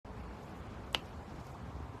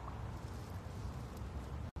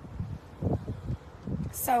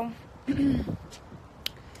So,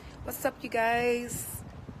 what's up, you guys?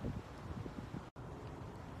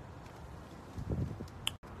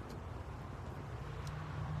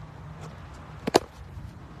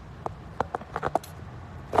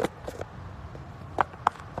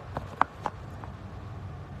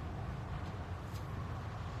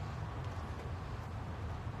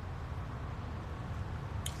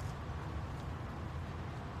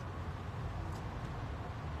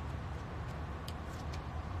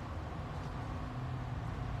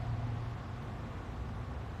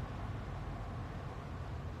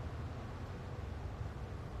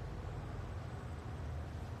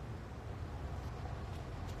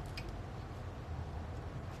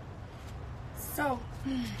 So,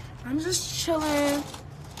 I'm just chilling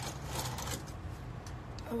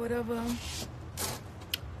or whatever.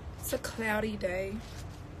 It's a cloudy day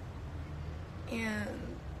and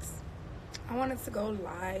I wanted to go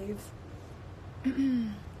live.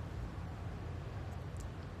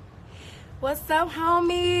 What's up,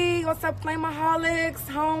 homie? What's up, Flameaholics,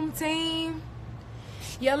 home team?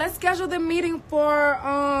 Yeah, let's schedule the meeting for,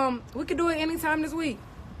 we could do it anytime this week.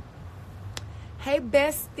 Hey,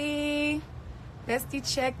 bestie. Bestie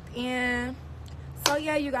checked in. So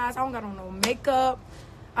yeah, you guys, I don't got on no makeup.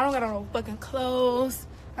 I don't got on no fucking clothes.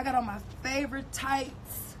 I got on my favorite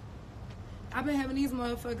tights. I've been having these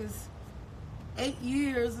motherfuckers 8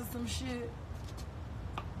 years or some shit.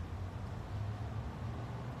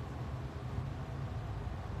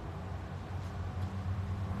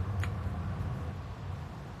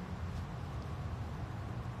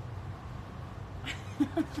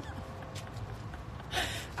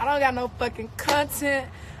 I don't got no fucking content.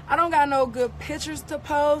 I don't got no good pictures to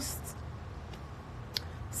post.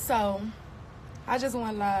 So, I just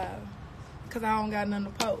went live because I don't got nothing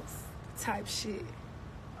to post type shit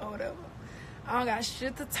or whatever. I don't got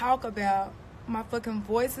shit to talk about. My fucking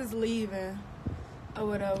voice is leaving or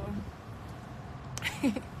whatever.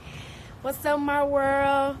 What's up, my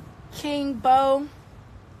world? King Bo.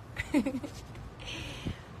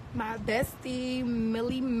 My bestie,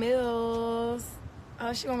 Millie Mills.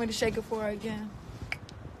 Oh, she want me to shake it for her again.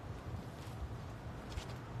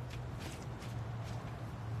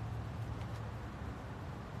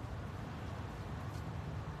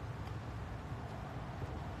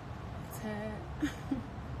 Tag.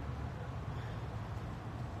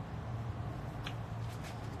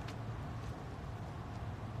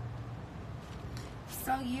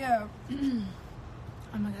 So yeah.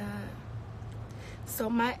 Oh my God. So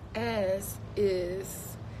my ass is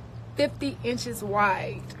 50 inches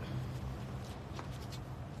wide.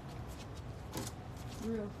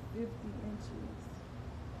 Real 50 inches.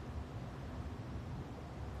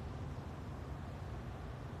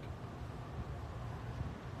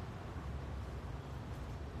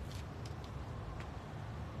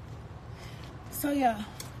 So yeah,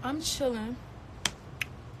 I'm chilling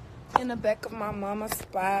in the back of my mama's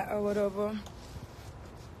spot or whatever.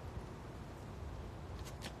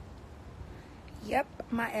 Yep,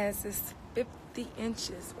 my ass is 50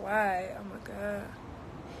 inches wide. Oh my God.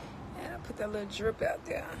 And I put that little drip out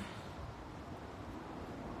there.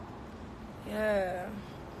 Yeah.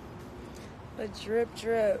 The drip,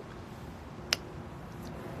 drip.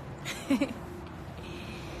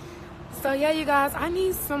 So yeah, you guys, I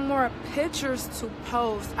need some more pictures to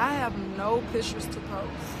post. I have no pictures to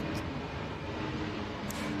post.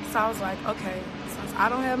 So I was like, okay, since I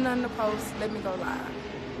don't have nothing to post, let me go live.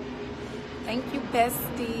 Thank you,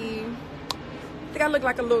 bestie. I think I look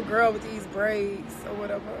like a little girl with these braids or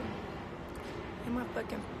whatever. And my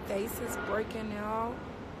fucking face is breaking out.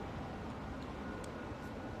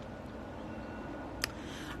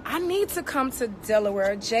 I need to come to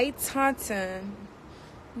Delaware. Jay Taunton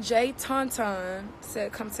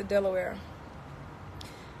said come to Delaware.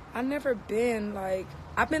 I've never been, like,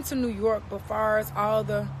 I've been to New York, but far as all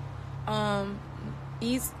the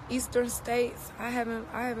eastern states, I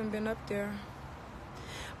haven't been up there.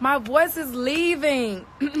 My voice is leaving.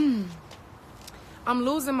 I'm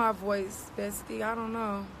losing my voice, bestie. I don't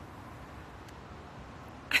know.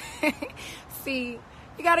 See,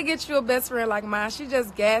 you gotta get you a best friend like mine. She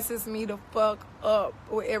just gasses me the fuck up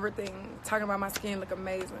with everything, talking about my skin look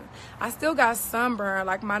amazing. I still got sunburn.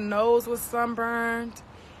 Like, my nose was sunburned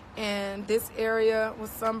and this area was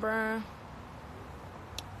sunburned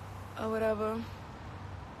or whatever.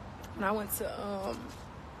 When I went to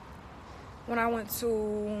where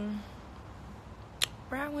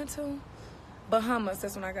I went to? Bahamas.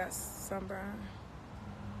 That's when I got sunburned.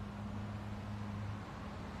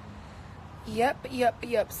 Yep.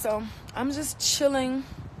 So I'm just chilling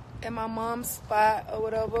at my mom's spot or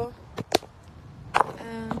whatever.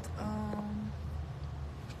 And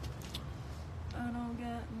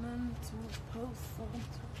got nothing to post, so I'm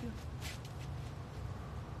talking.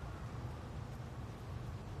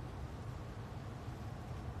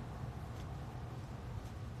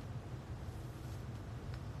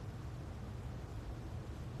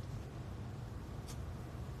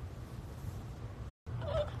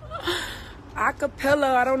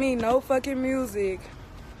 Acapella, I don't need no fucking music.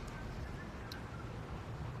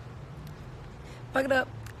 Fuck it up.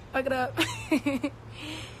 Fuck it up.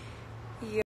 Yeah.